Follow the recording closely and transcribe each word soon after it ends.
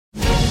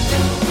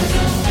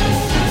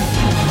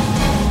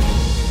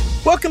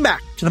Welcome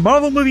back to the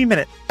Marvel Movie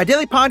Minute, a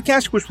daily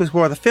podcast which will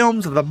explore the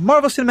films of the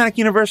Marvel Cinematic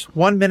Universe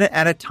 1 minute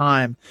at a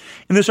time.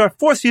 In this, our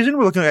fourth season,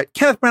 we're looking at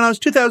Kenneth Branagh's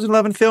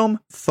 2011 film,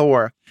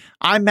 Thor.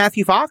 I'm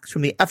Matthew Fox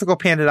from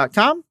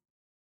theethicalpanda.com.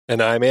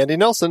 And I'm Andy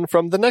Nelson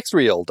from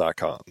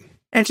thenextreel.com.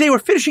 And today we're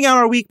finishing out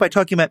our week by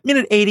talking about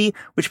Minute 80,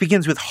 which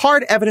begins with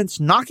hard evidence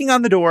knocking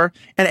on the door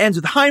and ends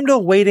with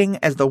Heimdall waiting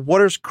as the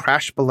waters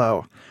crash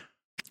below.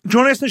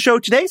 Joining us in the show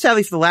today,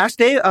 sadly for the last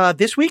day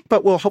this week,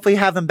 but we'll hopefully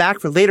have them back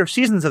for later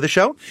seasons of the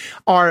show,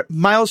 are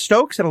Miles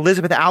Stokes and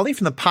Elizabeth Alley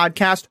from the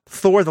podcast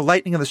Thor, the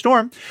Lightning and the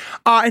Storm.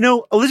 I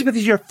know, Elizabeth,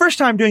 this is your first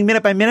time doing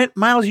Minute by Minute.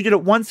 Miles, you did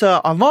it once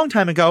a long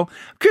time ago.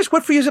 I'm curious,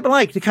 what for you has it been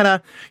like to kind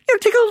of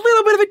take a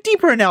little bit of a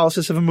deeper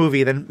analysis of a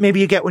movie than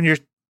maybe you get when you're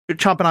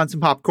chomping on some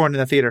popcorn in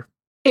the theater?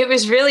 It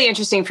was really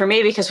interesting for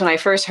me because when I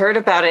first heard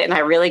about it and I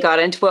really got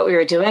into what we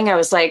were doing, I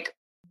was like,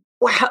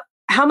 wow.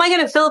 How am I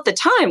going to fill up the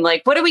time?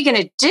 Like, what are we going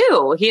to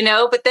do?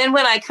 But then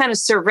when I kind of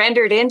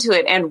surrendered into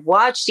it and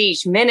watched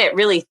each minute,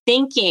 really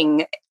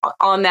thinking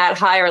on that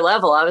higher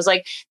level, I was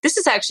like, this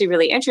is actually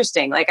really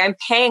interesting. Like, I'm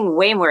paying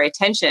way more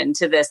attention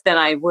to this than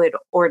I would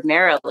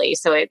ordinarily.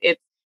 So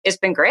it's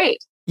been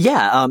great.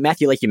 Yeah,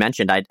 Matthew, like you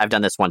mentioned, I've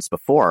done this once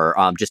before,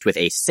 just with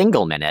a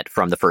single minute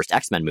from the first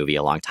X-Men movie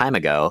a long time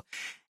ago.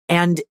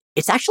 And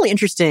it's actually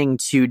interesting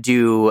to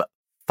do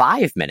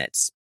 5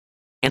 minutes.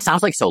 It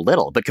sounds like so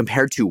little, but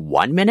compared to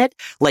 1 minute,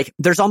 like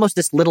there's almost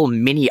this little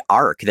mini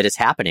arc that is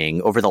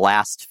happening over the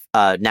last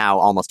now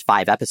almost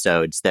 5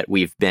 episodes that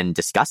we've been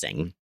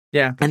discussing.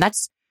 Yeah. And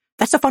that's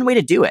a fun way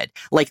to do it.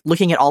 Like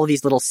looking at all of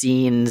these little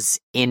scenes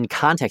in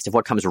context of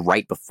what comes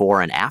right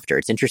before and after.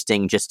 It's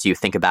interesting just to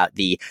think about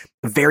the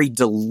very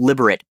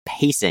deliberate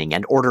pacing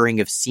and ordering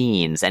of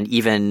scenes and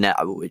even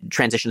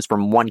transitions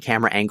from one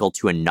camera angle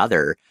to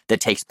another that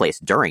takes place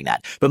during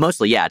that. But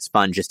mostly, yeah, it's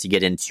fun just to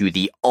get into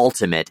the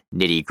ultimate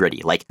nitty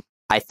gritty. Like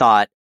I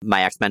thought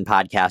my X-Men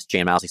podcast, Jay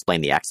and Miles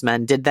Explain the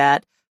X-Men, did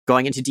that,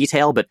 going into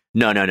detail, but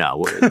no.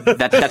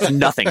 That's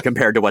nothing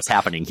compared to what's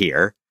happening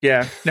here.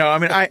 Yeah. No, I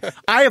mean, I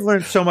have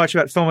learned so much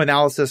about film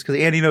analysis because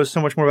Andy knows so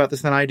much more about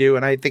this than I do.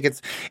 And I think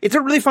it's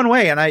a really fun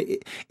way. And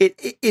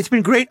it's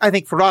been great, I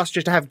think, for us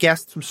just to have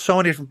guests from so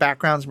many different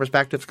backgrounds and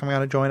perspectives coming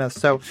on to join us.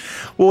 So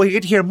we'll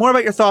get to hear more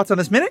about your thoughts on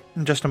this minute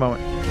in just a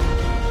moment.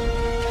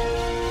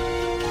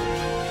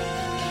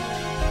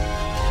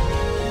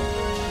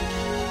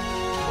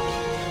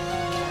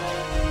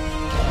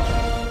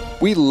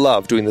 We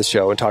love doing this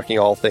show and talking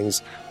all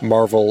things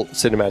Marvel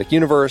Cinematic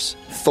Universe,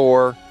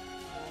 Thor,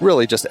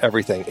 really just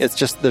everything. It's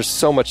just, there's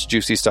so much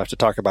juicy stuff to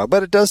talk about,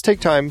 but it does take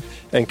time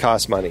and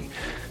cost money.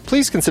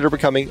 Please consider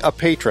becoming a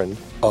patron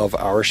of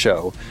our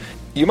show.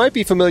 You might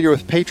be familiar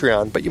with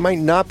Patreon, but you might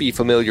not be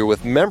familiar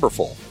with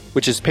Memberful,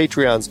 which is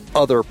Patreon's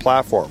other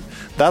platform.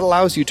 That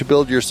allows you to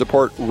build your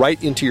support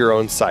right into your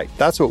own site.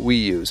 That's what we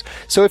use.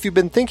 So if you've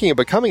been thinking of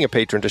becoming a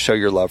patron to show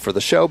your love for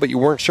the show, but you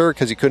weren't sure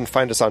because you couldn't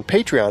find us on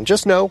Patreon,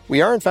 just know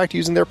we are in fact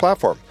using their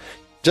platform.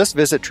 Just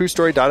visit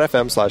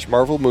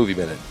truestory.fm/Marvel Movie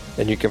Minute,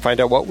 and you can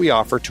find out what we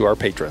offer to our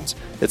patrons.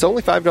 It's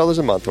only $5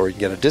 a month, or you can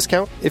get a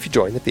discount if you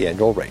join at the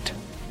annual rate.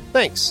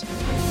 Thanks.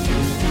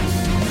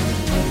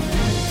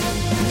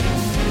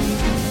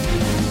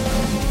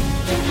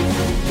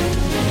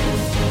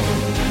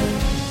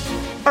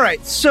 All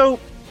right, so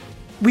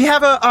we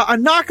have a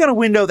knock on a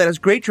window that has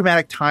great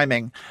dramatic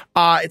timing.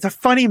 It's a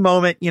funny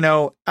moment,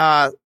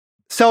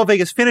 Selvig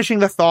is finishing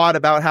the thought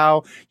about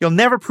how you'll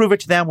never prove it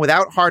to them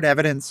without hard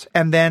evidence.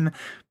 And then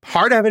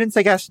hard evidence,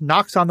 I guess,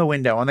 knocks on the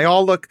window and they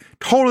all look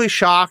totally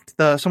shocked.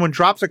 Someone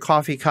drops a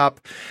coffee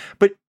cup.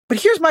 But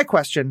here's my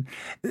question.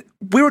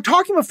 We were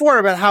talking before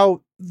about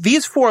how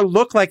these 4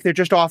 look like they're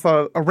just off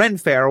a Ren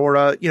Fair or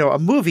a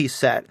movie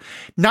set.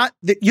 Not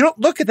that you don't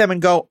look at them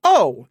and go,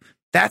 oh,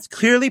 that's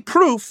clearly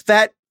proof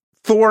that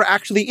Thor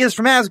actually is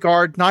from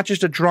Asgard, not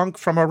just a drunk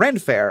from a Ren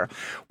Fair.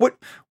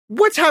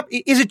 What's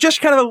happening? Is it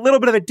just kind of a little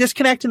bit of a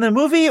disconnect in the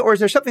movie, or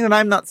is there something that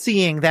I'm not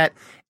seeing that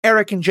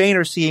Eric and Jane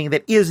are seeing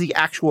that is the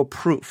actual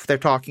proof they're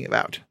talking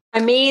about? I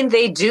mean,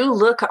 they do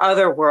look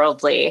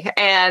otherworldly.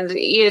 And,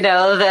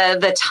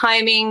 the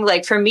timing,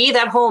 like for me,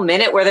 that whole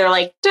minute where they're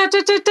like, da,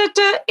 da, da, da,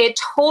 da, it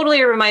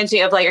totally reminds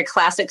me of like a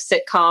classic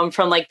sitcom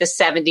from like the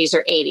 70s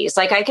or 80s.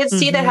 Like I could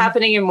see that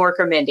happening in Mork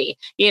or Mindy,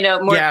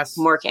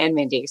 Mork and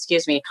Mindy,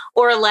 excuse me,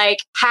 or like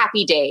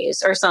Happy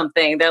Days or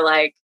something. They're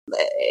like,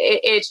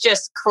 it's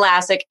just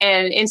classic.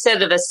 And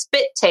instead of a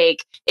spit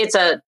take, it's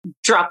a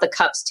drop the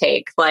cups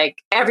take.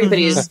 Like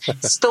everybody's,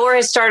 Thor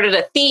has started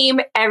a theme.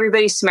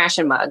 Everybody's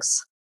smashing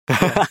mugs.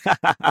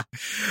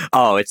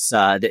 Oh, it's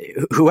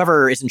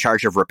whoever is in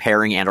charge of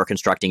repairing and or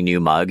constructing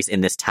new mugs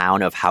in this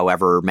town of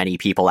however many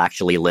people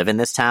actually live in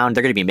this town,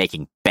 they're going to be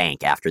making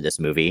bank after this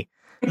movie.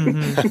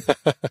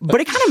 But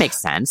it kind of makes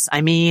sense.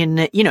 I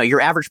mean, your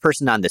average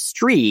person on the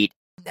street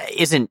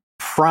isn't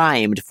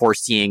primed for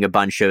seeing a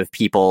bunch of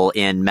people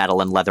in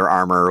metal and leather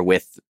armor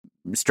with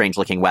strange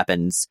looking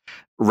weapons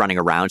running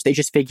around. They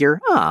just figure,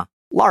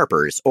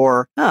 LARPers,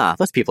 or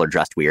those people are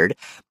dressed weird.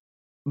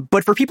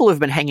 But for people who've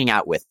been hanging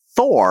out with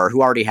Thor,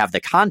 who already have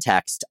the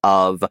context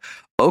of,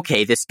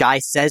 okay, this guy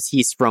says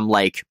he's from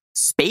like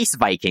space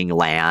Viking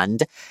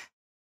land.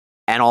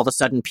 And all of a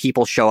sudden,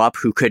 people show up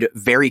who could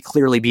very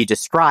clearly be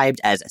described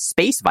as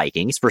space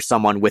Vikings for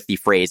someone with the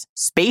phrase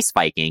space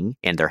Viking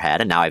in their head.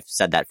 And now I've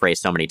said that phrase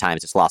so many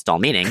times, it's lost all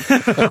meaning.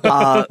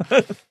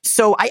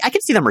 So I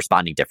can see them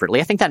responding differently.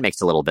 I think that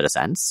makes a little bit of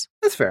sense.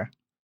 That's fair.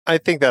 I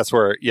think that's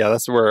where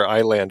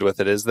I land with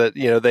it, is that,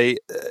 they,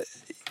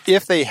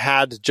 if they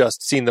had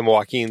just seen them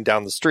walking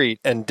down the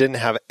street and didn't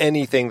have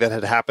anything that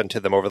had happened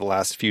to them over the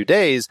last few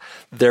days,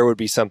 there would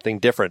be something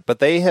different. But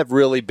they have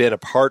really been a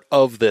part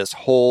of this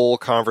whole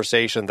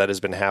conversation that has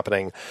been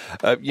happening,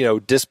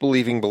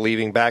 disbelieving,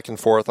 believing, back and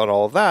forth on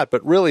all of that.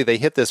 But really, they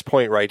hit this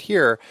point right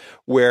here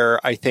where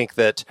I think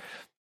that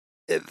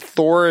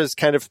Thor is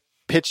kind of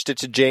pitched it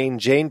to Jane.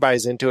 Jane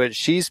buys into it.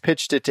 She's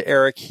pitched it to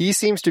Eric. He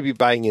seems to be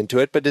buying into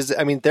it, but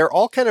they're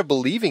all kind of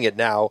believing it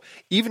now,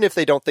 even if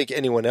they don't think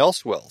anyone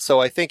else will. So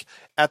I think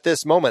at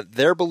this moment,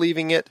 they're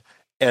believing it,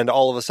 and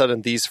all of a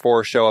sudden these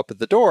four show up at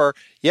the door.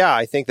 Yeah,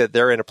 I think that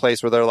they're in a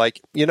place where they're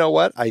like, you know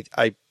what? I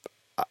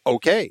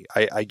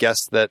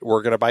guess that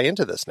we're going to buy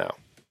into this now.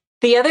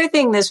 The other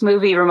thing this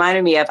movie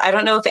reminded me of, I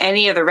don't know if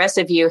any of the rest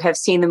of you have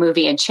seen the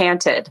movie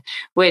Enchanted,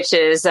 which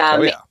is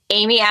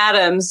Amy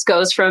Adams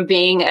goes from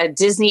being a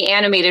Disney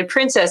animated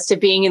princess to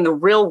being in the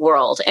real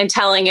world and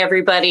telling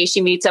everybody. She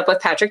meets up with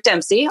Patrick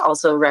Dempsey,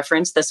 also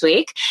referenced this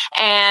week,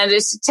 and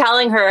is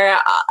telling her,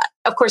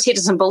 of course, he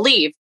doesn't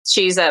believe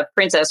she's a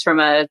princess from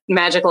a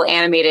magical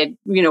animated,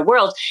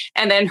 world.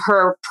 And then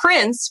her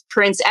Prince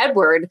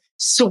Edward,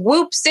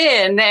 swoops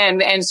in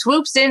and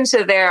swoops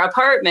into their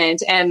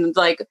apartment and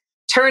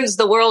turns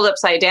the world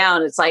upside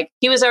down. It's like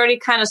he was already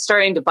kind of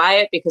starting to buy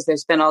it because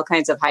there's been all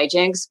kinds of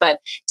hijinks. But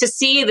to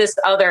see this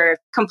other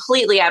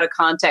completely out of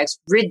context,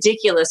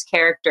 ridiculous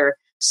character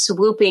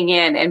swooping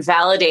in and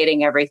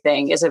validating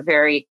everything is a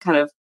very kind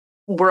of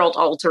world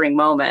altering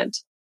moment.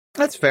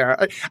 That's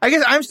fair. I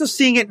guess I'm still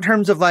seeing it in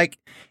terms of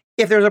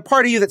if there's a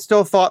part of you that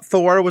still thought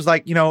Thor was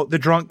the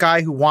drunk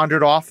guy who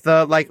wandered off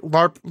the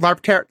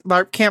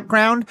LARP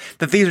campground,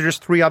 that these are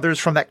just three others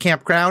from that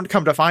campground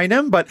come to find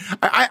him. But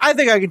I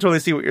think I can totally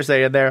see what you're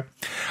saying there.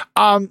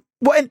 And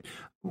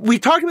we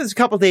talked about this a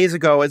couple of days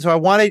ago, and so I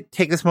want to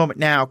take this moment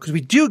now because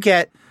we do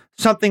get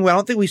something I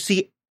don't think we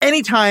see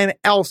anytime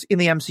else in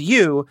the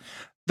MCU.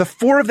 The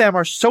four of them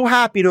are so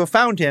happy to have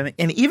found him,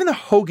 and even the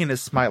Hogan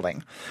is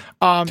smiling.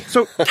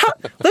 So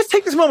let's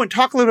take this moment and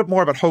talk a little bit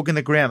more about Hogan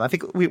the Grim. I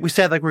think we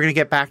said we're going to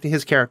get back to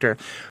his character.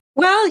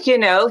 Well,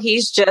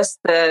 he's just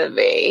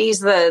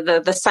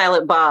the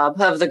silent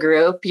Bob of the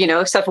group,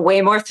 except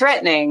way more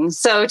threatening.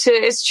 So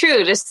it's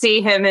true to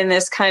see him in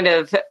this kind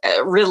of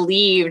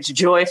relieved,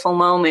 joyful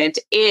moment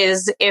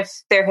is,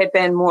 if there had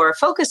been more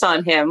focus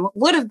on him,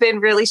 would have been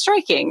really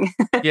striking.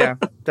 Yeah,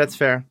 that's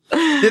fair.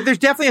 There's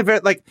definitely a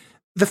very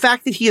the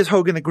fact that he is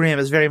Hogan the Grim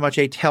is very much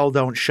a tell,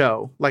 don't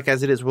show,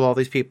 as it is with all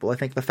these people. I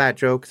think the fat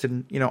jokes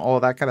and, all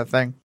of that kind of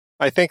thing.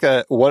 I think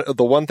the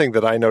one thing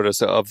that I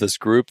notice of this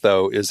group,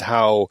 though, is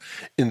how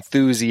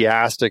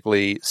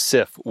enthusiastically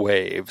Sif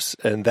waves.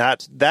 And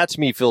that to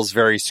me feels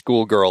very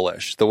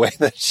schoolgirlish, the way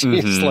that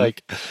she's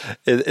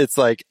it's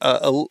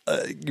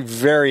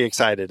very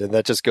excited. And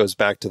that just goes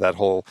back to that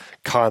whole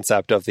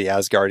concept of the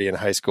Asgardian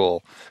high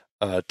school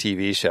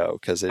TV show,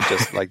 because it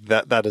just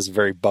that is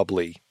very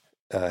bubbly.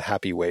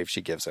 Happy wave she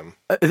gives him.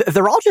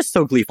 They're all just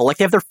so gleeful.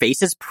 They have their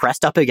faces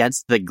pressed up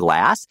against the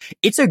glass.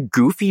 It's a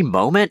goofy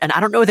moment, and I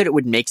don't know that it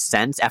would make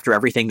sense after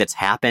everything that's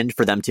happened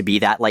for them to be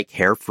that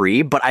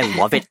carefree, but I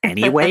love it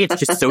anyway. It's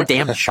just so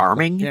damn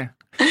charming. Yeah.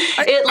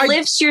 It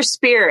lifts your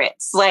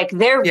spirits.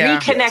 They're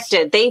reconnected.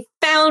 Yes. They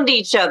found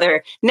each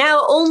other.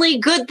 Now only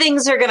good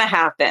things are going to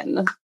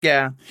happen.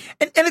 Yeah.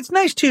 And it's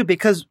nice, too,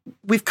 because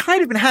we've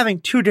kind of been having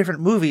two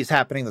different movies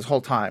happening this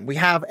whole time. We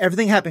have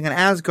everything happening in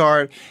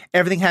Asgard,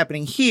 everything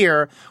happening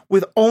here,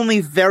 with only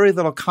very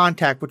little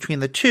contact between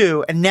the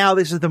two. And now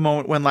this is the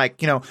moment when,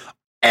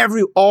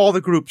 all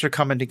the groups are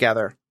coming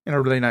together in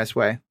a really nice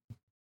way.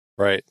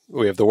 Right.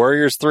 We have the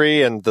Warriors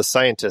 3 and the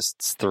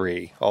Scientists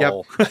 3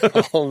 all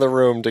in the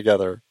room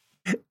together.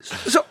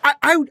 So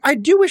I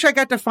do wish I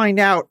got to find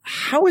out,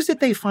 how is it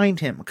they find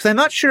him? Because I'm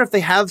not sure if they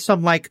have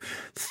some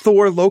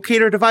Thor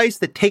locator device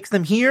that takes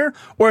them here,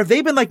 or if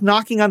they've been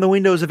knocking on the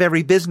windows of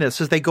every business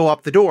as they go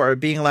up the door,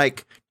 being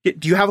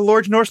do you have a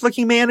Lord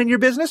Norse-looking man in your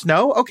business?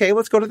 No? Okay,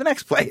 let's go to the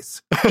next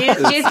place. Do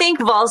you think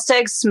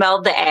Volstagg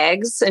smelled the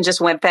eggs and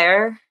just went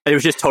there? It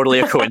was just totally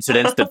a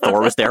coincidence that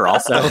Thor was there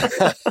also.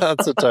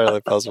 That's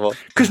entirely possible.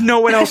 Because no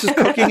one else is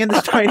cooking in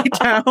this tiny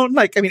town.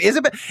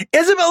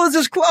 Isabel is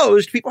just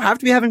closed. People have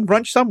to be having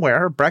brunch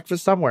somewhere or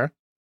breakfast somewhere.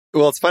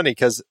 Well, it's funny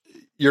because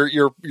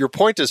your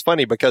point is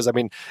funny because,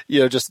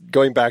 just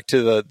going back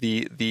to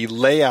the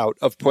layout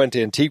of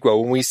Puente Antigua,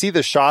 when we see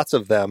the shots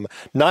of them,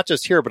 not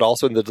just here, but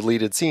also in the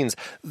deleted scenes,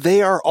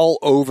 they are all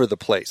over the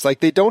place.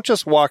 They don't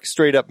just walk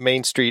straight up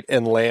Main Street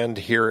and land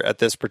here at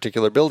this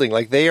particular building.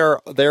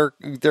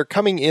 They're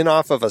coming in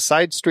off of a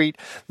side street.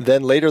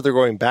 Then later they're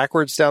going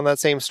backwards down that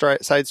same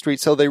side street.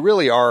 So they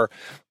really are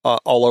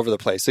all over the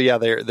place. So yeah,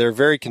 they're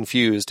very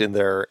confused in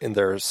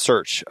their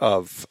search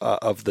of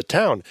the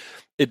town.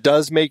 It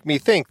does make me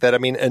think that, I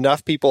mean,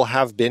 enough people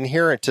have been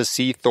here to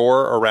see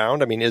Thor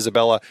around. I mean,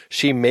 Isabella,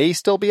 she may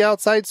still be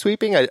outside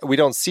sweeping. We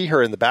don't see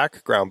her in the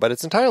background, but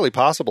it's entirely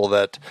possible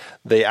that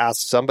they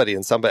asked somebody,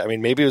 I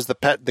mean, maybe it was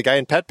the guy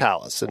in Pet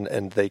Palace,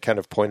 and they kind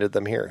of pointed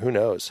them here. Who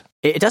knows?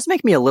 It does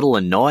make me a little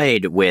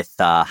annoyed with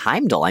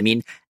Heimdall. I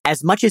mean,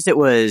 as much as it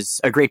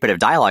was a great bit of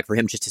dialogue for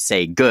him just to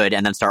say good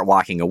and then start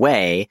walking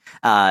away,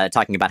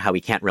 talking about how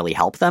he can't really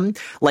help them,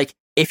 like,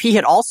 if he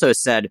had also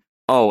said,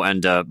 oh,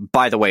 and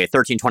by the way,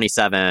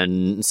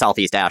 1327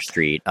 Southeast Ash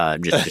Street,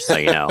 just so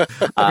you know.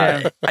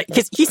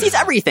 He sees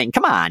everything.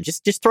 Come on,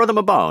 just throw them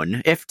a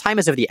bone. If time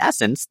is of the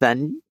essence,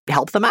 then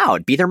help them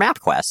out. Be their map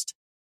quest.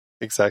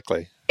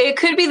 Exactly. It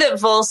could be that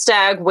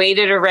Volstagg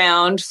waited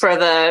around for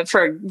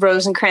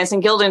Rosencrantz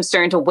and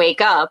Guildenstern to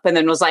wake up and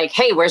then was like,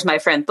 hey, where's my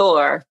friend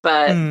Thor?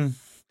 But,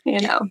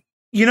 you know.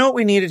 You know what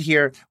we needed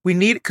here?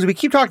 Because we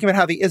keep talking about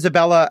how the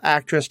Isabella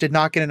actress did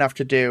not get enough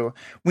to do.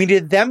 We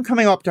needed them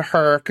coming up to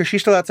her, because she's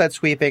still outside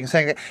sweeping,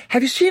 saying,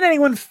 have you seen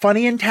anyone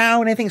funny in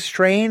town? Anything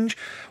strange?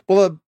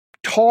 Well, a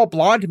tall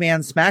blonde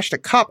man smashed a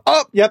cup.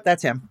 Oh, yep,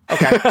 that's him.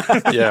 Okay.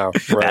 Yeah, right.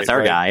 That's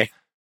our guy.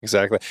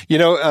 Exactly. You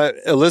know,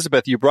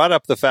 Elizabeth, you brought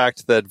up the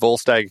fact that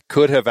Volstagg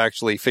could have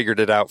actually figured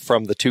it out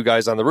from the two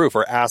guys on the roof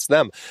or asked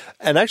them.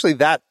 And actually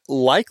that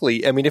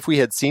likely, I mean, if we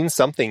had seen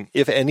something,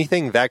 if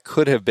anything, that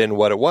could have been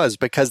what it was,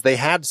 because they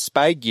had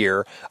spy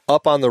gear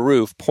up on the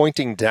roof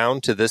pointing down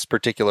to this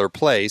particular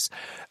place.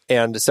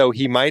 And so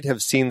he might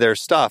have seen their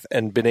stuff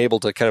and been able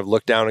to kind of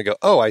look down and go,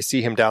 oh, I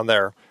see him down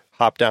there,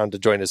 hop down to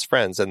join his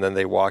friends. And then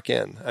they walk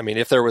in. I mean,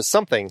 if there was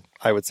something,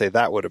 I would say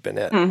that would have been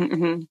it.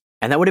 Mm-hmm.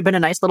 And that would have been a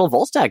nice little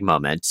Volstagg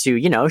moment to,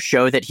 you know,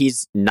 show that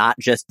he's not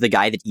just the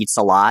guy that eats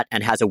a lot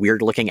and has a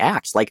weird looking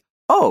axe. Like,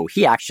 oh,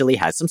 he actually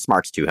has some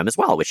smarts to him as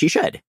well, which he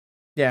should.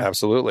 Yeah,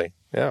 absolutely.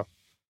 Yeah.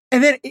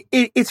 And then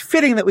it's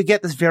fitting that we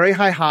get this very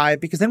high,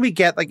 because then we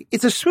get, like,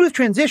 it's a smooth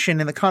transition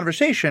in the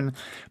conversation,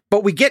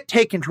 but we get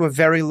taken to a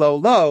very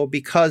low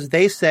because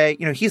they say,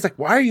 you know, he's like,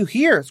 why are you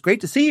here? It's great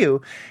to see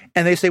you.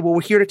 And they say, well, we're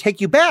here to take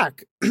you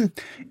back.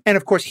 And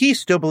of course, he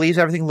still believes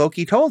everything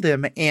Loki told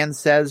him and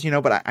says, you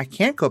know, but I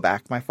can't go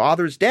back. My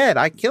father's dead.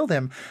 I killed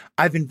him.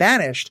 I've been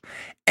banished.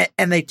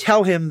 And they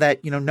tell him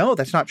that, you know, no,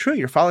 that's not true.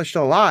 Your father's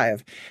still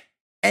alive.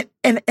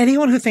 And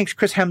anyone who thinks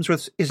Chris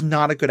Hemsworth is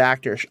not a good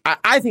actor,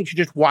 I think should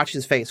just watch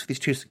his face for these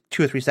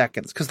two or 3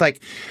 seconds. Because,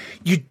 like,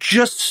 you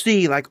just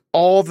see, like,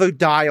 all the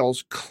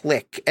dials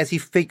click as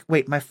he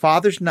wait, my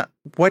father's not,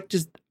 what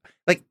does,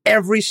 like,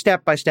 every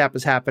step by step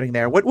is happening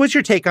there. What's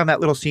your take on that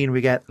little scene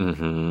we get?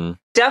 Mm-hmm.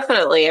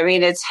 Definitely. I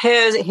mean, it's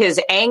his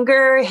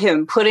anger,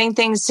 him putting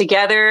things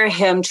together,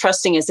 him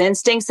trusting his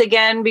instincts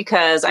again,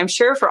 because I'm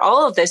sure for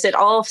all of this, it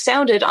all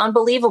sounded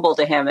unbelievable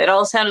to him. It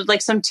all sounded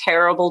like some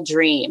terrible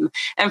dream.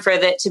 And for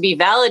that to be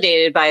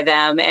validated by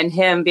them and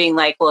him being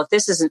like, well, if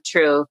this isn't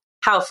true,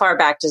 how far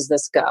back does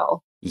this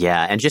go?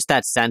 Yeah. And just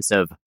that sense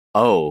of,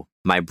 oh,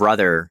 my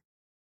brother,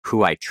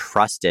 who I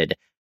trusted,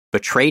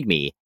 betrayed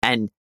me.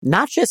 And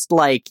not just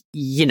like,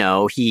 you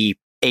know, he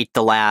ate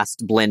the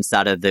last blintz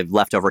out of the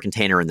leftover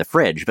container in the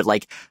fridge, but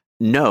like,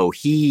 no,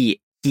 he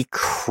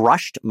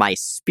crushed my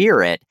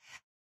spirit,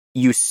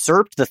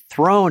 usurped the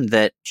throne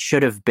that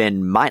should have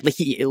been mine. Like,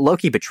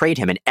 Loki betrayed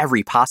him in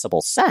every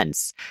possible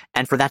sense.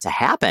 And for that to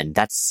happen,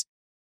 that's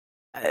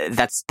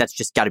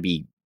just got to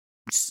be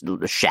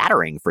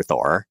shattering for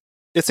Thor.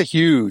 It's a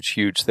huge,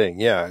 huge thing.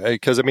 Yeah.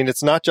 Because, I mean,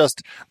 it's not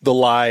just the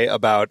lie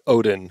about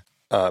Odin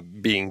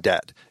being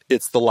dead.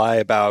 It's the lie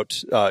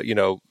about, you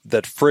know,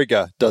 that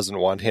Frigga doesn't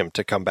want him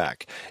to come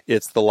back.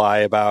 It's the lie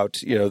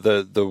about, you know,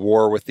 the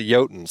war with the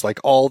Jotuns, like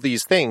all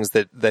these things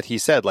that he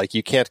said, like,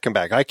 you can't come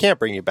back. I can't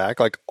bring you back.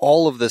 Like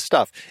all of this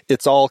stuff,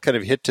 it's all kind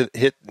of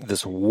hit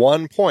this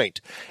one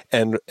point.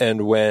 And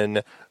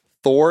when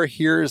Thor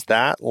hears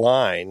that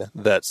line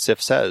that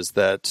Sif says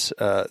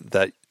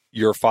that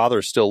your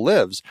father still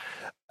lives,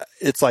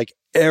 it's like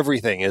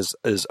everything is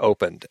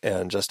opened,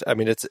 and just, I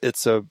mean,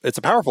 it's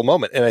a powerful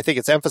moment, and I think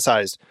it's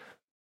emphasized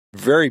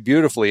very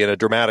beautifully in a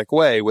dramatic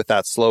way with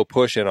that slow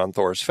push in on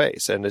Thor's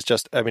face, and it's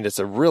just, I mean, it's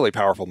a really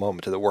powerful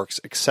moment that works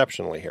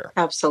exceptionally here.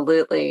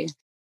 Absolutely.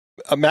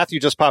 Matthew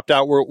just popped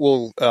out.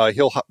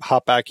 He'll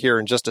hop back here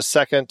in just a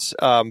second.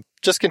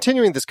 Just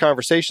continuing this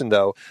conversation,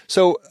 though.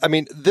 So, I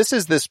mean, this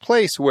is this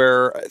place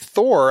where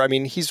Thor, I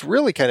mean, he's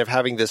really kind of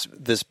having this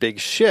big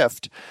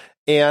shift,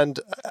 and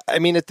I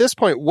mean, at this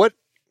point,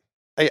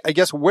 I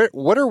guess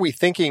what are we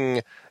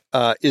thinking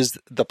is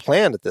the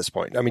plan at this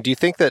point? I mean, do you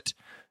think that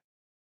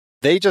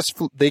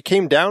they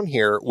came down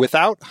here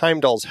without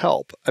Heimdall's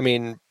help? I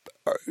mean,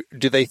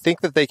 do they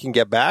think that they can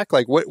get back?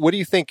 Like, what do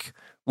you think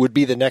would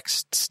be the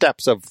next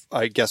steps of,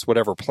 I guess,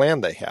 whatever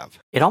plan they have?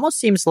 It almost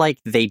seems like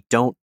they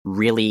don't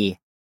really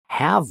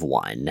have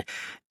one.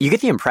 You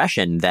get the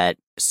impression that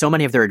so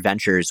many of their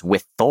adventures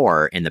with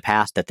Thor in the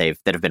past that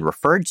have been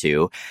referred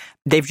to,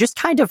 they've just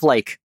kind of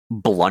like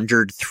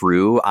blundered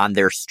through on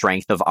their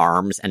strength of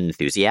arms and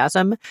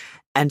enthusiasm.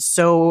 And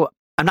so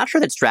I'm not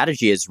sure that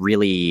strategy is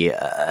really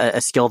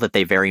a skill that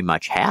they very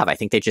much have. I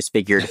think they just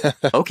figured,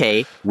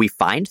 okay, we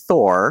find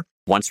Thor.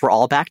 Once we're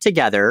all back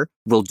together,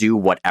 we'll do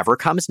whatever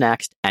comes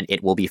next and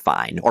it will be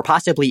fine. Or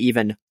possibly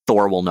even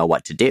Thor will know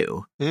what to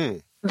do.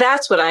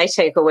 That's what I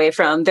take away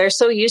from. They're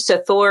so used to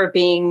Thor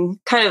being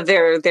kind of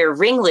their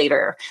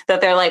ringleader that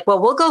they're like, well,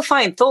 we'll go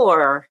find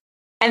Thor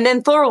and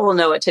then Thor will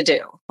know what to do.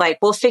 Like,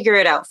 we'll figure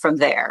it out from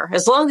there.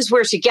 As long as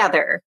we're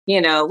together,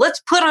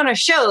 let's put on a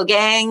show,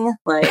 gang.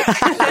 Like,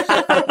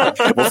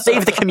 we'll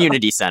save the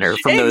community center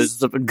from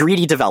those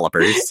greedy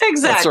developers.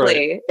 Exactly.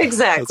 Right.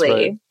 Exactly.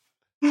 Right.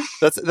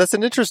 That's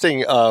an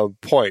interesting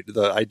point,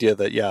 the idea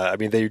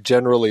that, they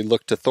generally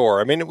look to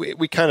Thor. I mean,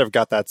 we kind of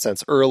got that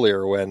sense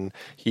earlier when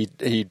he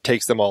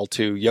takes them all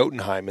to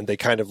Jotunheim, and they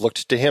kind of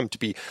looked to him to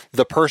be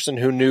the person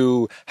who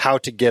knew how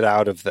to get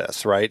out of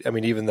this, right? I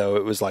mean, even though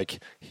it was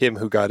like him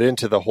who got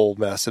into the whole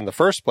mess in the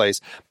first place,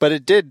 but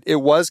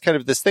it was kind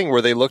of this thing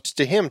where they looked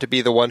to him to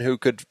be the one who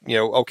could,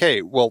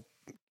 okay, well,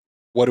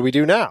 what do we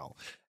do now?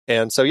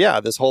 And so,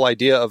 this whole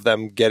idea of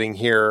them getting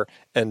here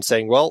and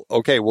saying, well,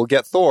 okay, we'll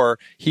get Thor.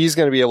 He's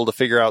going to be able to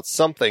figure out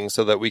something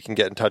so that we can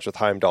get in touch with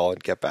Heimdall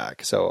and get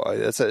back. So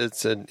it's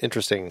an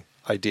interesting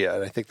idea,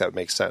 and I think that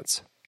makes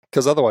sense.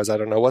 Because otherwise, I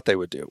don't know what they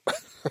would do.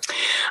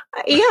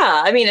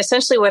 Yeah, I mean,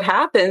 essentially what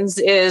happens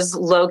is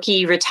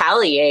Loki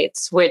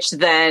retaliates, which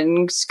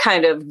then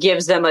kind of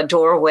gives them a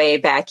doorway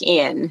back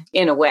in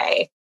a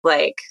way.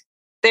 Like,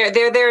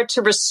 they're there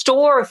to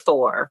restore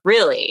Thor,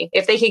 really.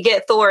 If they could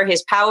get Thor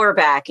his power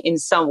back in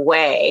some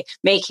way,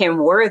 make him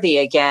worthy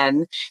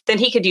again, then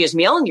he could use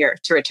Mjolnir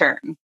to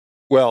return.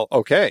 Well,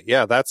 okay.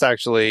 Yeah, that's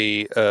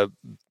actually a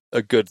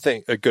good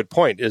thing. A good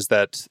point is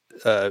that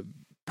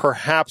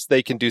perhaps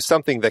they can do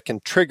something that can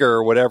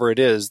trigger whatever it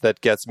is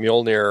that gets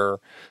Mjolnir,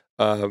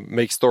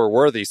 makes Thor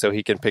worthy so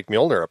he can pick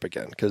Mjolnir up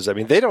again. Because, I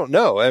mean, they don't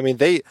know. I mean,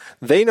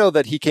 they know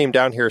that he came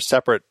down here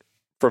separate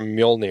from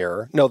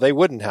Mjolnir. No, they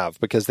wouldn't have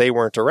because they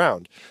weren't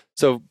around.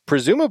 So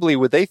presumably,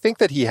 would they think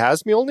that he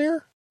has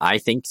Mjolnir? I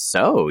think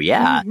so,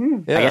 yeah.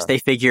 Mm-hmm. Yeah. I guess they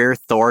figure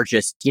Thor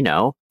just,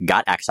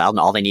 got exiled and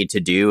all they need to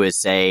do is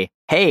say,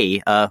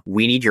 hey,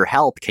 we need your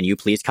help. Can you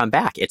please come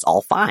back? It's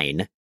all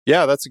fine.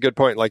 Yeah, that's a good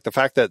point. Like the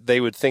fact that they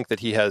would think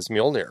that he has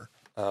Mjolnir.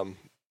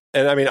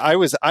 And I mean, I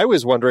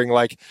was wondering,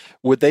 like,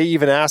 would they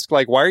even ask,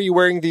 like, why are you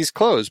wearing these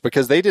clothes?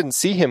 Because they didn't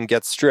see him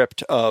get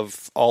stripped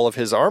of all of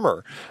his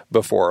armor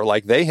before.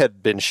 Like, they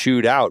had been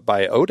shooed out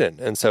by Odin.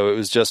 And so it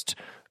was just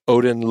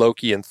Odin,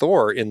 Loki, and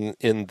Thor in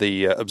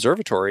the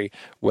observatory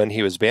when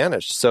he was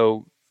banished.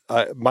 So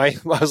I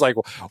was like,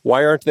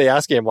 why aren't they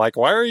asking him, like,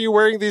 why are you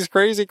wearing these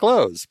crazy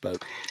clothes?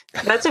 But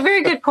that's a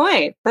very good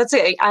point.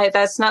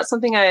 That's not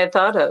something I had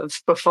thought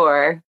of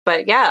before.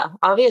 But yeah,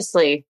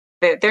 obviously.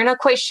 They're not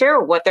quite sure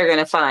what they're going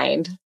to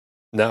find.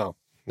 No.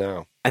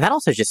 And that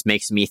also just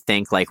makes me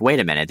think, like,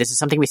 wait a minute, this is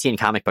something we see in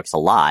comic books a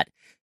lot.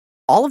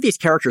 All of these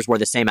characters wore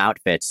the same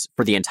outfits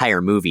for the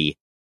entire movie,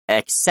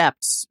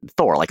 except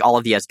Thor, like all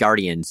of the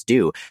Asgardians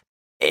do.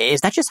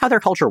 Is that just how their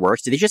culture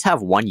works? Do they just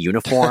have one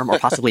uniform or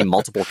possibly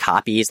multiple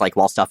copies, like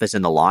while stuff is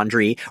in the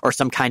laundry, or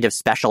some kind of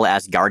special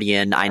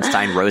Asgardian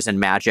Einstein-Rosen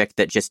magic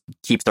that just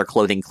keeps their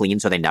clothing clean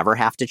so they never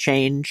have to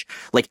change?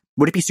 Like,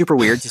 would it be super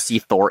weird to see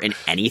Thor in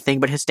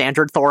anything but his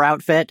standard Thor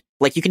outfit?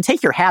 Like, you can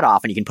take your hat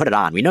off and you can put it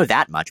on. We know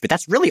that much, but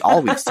that's really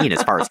all we've seen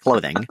as far as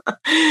clothing.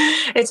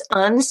 It's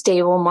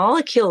unstable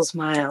molecules,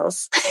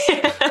 Miles.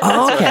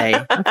 Oh, okay.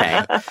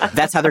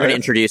 That's how they're going to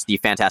introduce the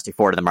Fantastic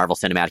Four to the Marvel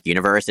Cinematic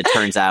Universe. It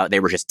turns out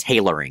they were just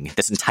tailoring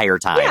this entire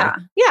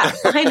time. Yeah,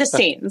 behind the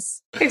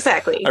scenes.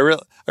 Exactly.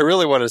 I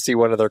really want to see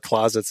one of their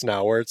closets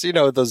now where it's,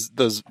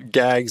 those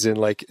gags in,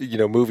 like,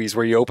 movies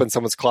where you open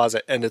someone's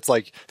closet and it's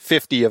like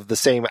 50 of the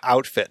same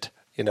outfit.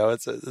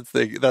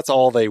 That's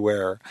all they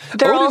wear.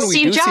 They're all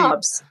Steve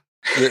Jobs.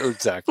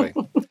 Exactly.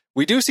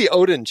 We do see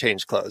Odin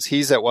change clothes.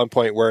 He's at one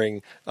point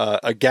wearing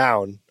a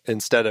gown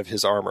instead of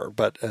his armor,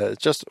 but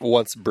just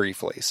once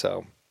briefly.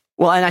 So,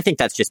 well, and I think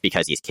that's just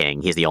because he's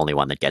king. He's the only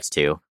one that gets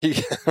to.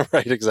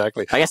 Right,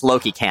 exactly. I guess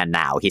Loki can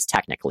now. He's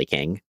technically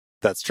king.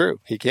 That's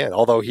true. He can,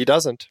 although he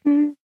doesn't.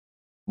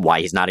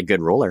 Why he's not a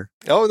good ruler.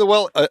 Oh,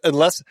 well,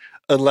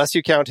 unless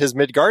you count his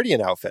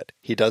Midgardian outfit.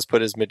 He does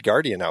put his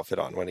Midgardian outfit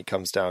on when he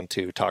comes down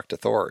to talk to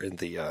Thor in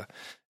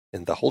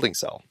the holding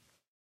cell.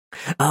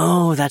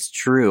 Oh, that's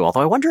true. Although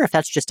I wonder if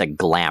that's just a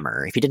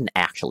glamour, if he didn't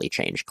actually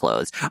change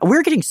clothes.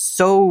 We're getting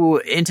so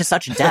into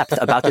such depth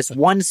about this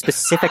one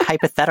specific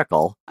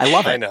hypothetical. I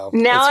love it. I know.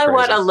 Now I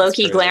want a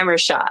Loki glamour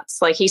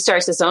shots. Like, he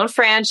starts his own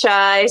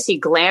franchise. He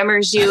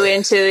glamours you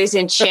into these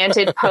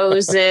enchanted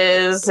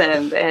poses.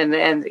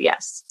 And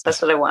yes,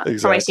 that's what I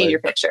want for my senior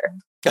picture.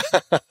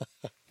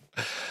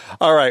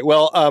 All right.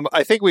 Well,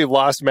 I think we've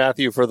lost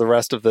Matthew for the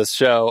rest of this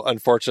show.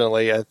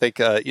 Unfortunately, I think,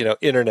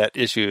 internet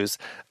issues.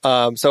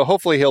 So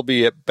hopefully he'll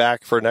be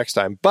back for next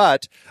time.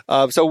 But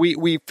so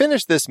we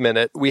finished this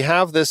minute. We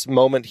have this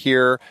moment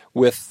here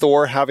with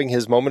Thor having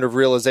his moment of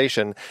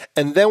realization.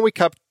 And then we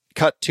cut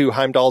cut to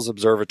Heimdall's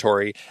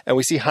observatory, and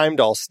we see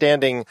Heimdall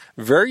standing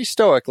very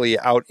stoically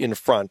out in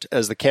front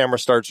as the camera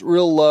starts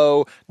real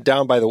low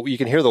down by you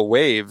can hear the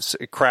waves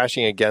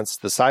crashing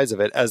against the sides of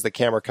it as the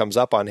camera comes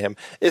up on him.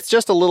 It's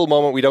just a little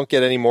moment. We don't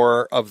get any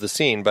more of the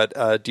scene,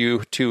 but do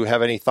you two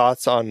have any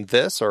thoughts on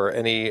this, or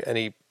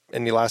any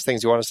last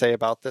things you want to say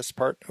about this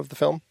part of the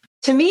film?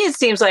 To me, it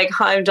seems like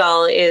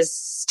Heimdall is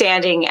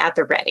standing at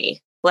the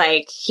ready.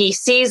 Like, he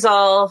sees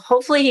all,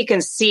 hopefully he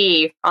can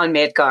see on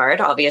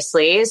Midgard,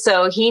 obviously.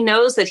 So he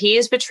knows that he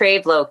has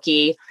betrayed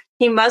Loki.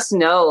 He must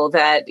know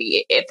that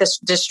if the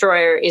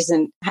destroyer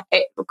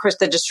of course,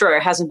 the destroyer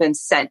hasn't been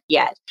sent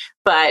yet,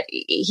 but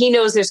he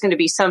knows there's going to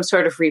be some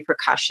sort of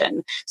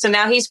repercussion. So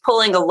now he's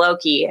pulling a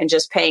Loki and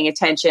just paying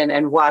attention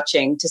and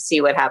watching to see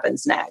what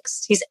happens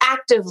next. He's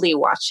actively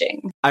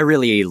watching. I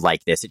really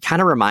like this. It kind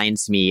of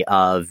reminds me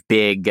of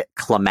big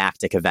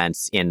climactic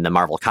events in the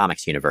Marvel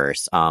Comics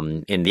universe.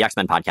 In the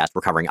X-Men podcast,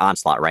 we're covering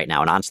Onslaught right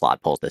now, and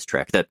Onslaught pulls this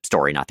trick, the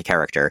story, not the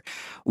character,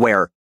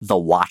 where the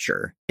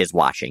Watcher is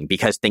watching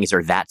because things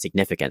are that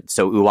significant.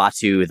 So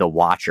Uatu, the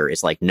Watcher,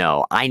 is like,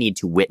 no, I need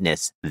to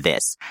witness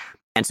this.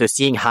 And so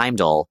seeing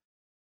Heimdall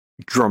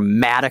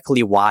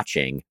dramatically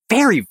watching,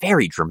 very,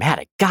 very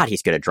dramatic. God,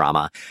 he's good at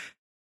drama.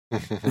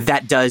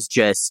 That does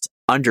just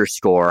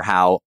underscore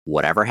how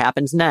whatever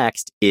happens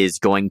next is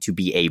going to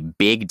be a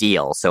big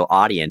deal. So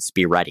audience,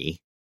 be ready.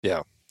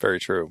 Yeah,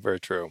 very true. Very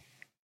true.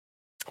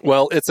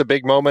 Well, it's a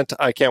big moment.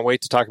 I can't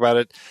wait to talk about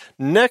it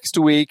next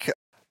week.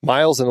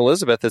 Miles and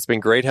Elizabeth, it's been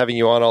great having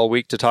you on all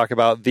week to talk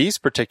about these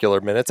particular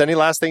minutes. Any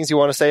last things you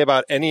want to say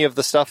about any of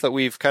the stuff that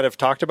we've kind of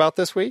talked about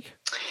this week?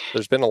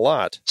 There's been a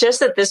lot. Just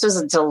that this was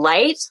a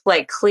delight.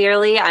 Like,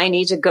 clearly, I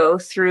need to go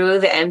through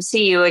the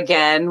MCU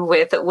again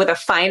with a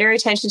finer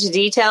attention to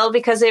detail,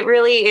 because it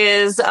really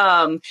is,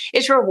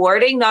 it's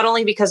rewarding, not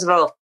only because of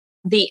all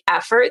the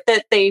effort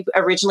that they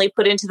originally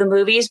put into the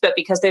movies, but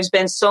because there's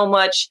been so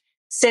much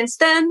since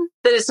then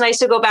that it's nice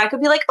to go back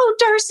and be like, oh,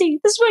 Darcy,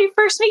 this is when you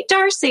first meet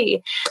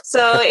Darcy.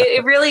 So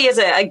it really is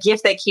a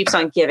gift that keeps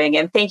on giving.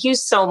 And thank you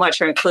so much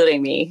for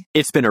including me.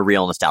 It's been a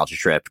real nostalgia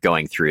trip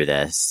going through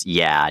this.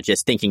 Yeah,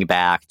 just thinking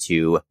back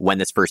to when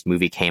this first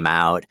movie came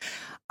out.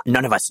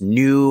 None of us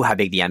knew how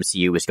big the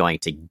MCU was going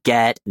to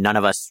get. None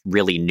of us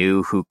really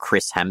knew who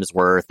Chris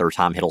Hemsworth or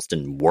Tom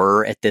Hiddleston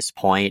were at this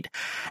point.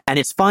 And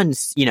it's fun,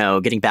 you know,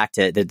 getting back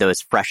to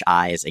those fresh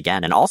eyes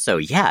again. And also,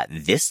 yeah,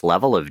 this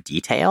level of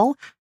detail,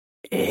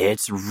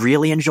 it's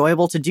really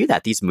enjoyable to do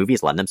that. These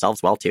movies lend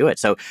themselves well to it.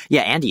 So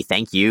yeah, Andy,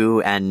 thank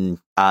you. And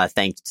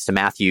thanks to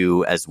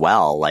Matthew as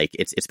well. Like,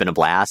 it's been a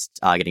blast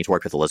getting to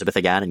work with Elizabeth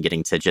again and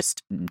getting to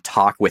just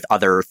talk with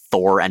other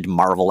Thor and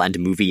Marvel and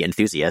movie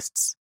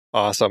enthusiasts.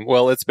 Awesome.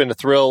 Well, it's been a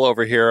thrill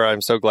over here.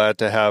 I'm so glad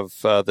to have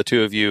the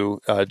two of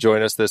you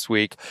join us this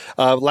week.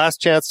 Last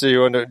chance, do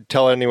you want to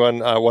tell anyone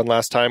one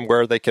last time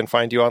where they can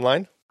find you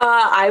online?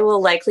 I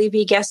will likely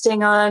be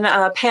guesting on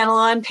Panel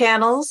on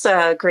Panels,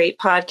 a great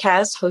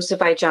podcast hosted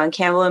by John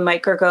Campbell and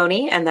Mike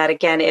Gorgoni. And that,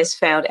 again, is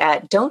found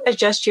at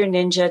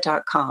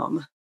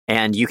don'tadjustyourninja.com.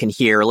 And you can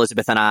hear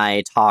Elizabeth and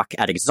I talk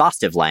at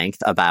exhaustive length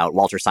about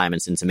Walter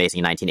Simonson's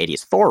amazing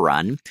 1980s Thor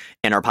run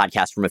in our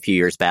podcast from a few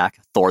years back,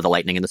 Thor: The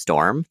Lightning and the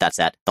Storm. That's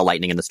at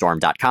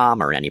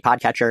thelightningandthestorm.com or in any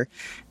podcatcher.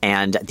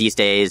 And these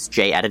days,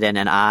 Jay Edidin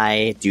and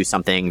I do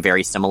something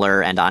very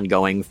similar and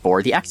ongoing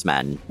for the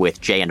X-Men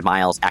with Jay and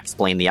Miles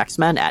Explain the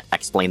X-Men at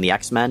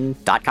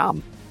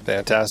explainthexmen.com.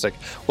 Fantastic.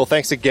 Well,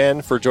 thanks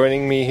again for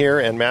joining me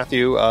here and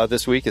Matthew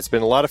this week. It's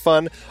been a lot of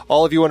fun.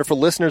 All of you wonderful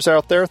listeners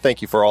out there,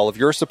 thank you for all of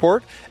your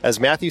support. As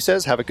Matthew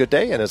says, have a good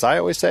day. And as I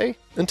always say,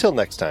 until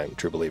next time,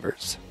 true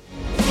believers.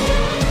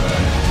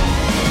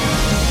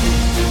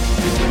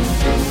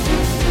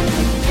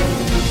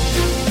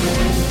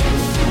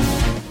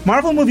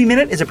 Marvel Movie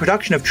Minute is a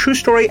production of True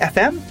Story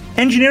FM,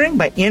 engineering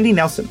by Andy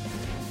Nelson.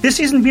 This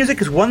season's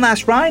music is One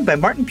Last Ride by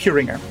Martin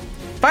Puringer.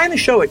 Find the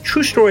show at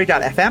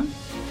truestory.fm.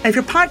 And if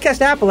your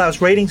podcast app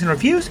allows ratings and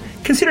reviews,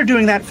 consider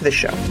doing that for the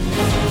show.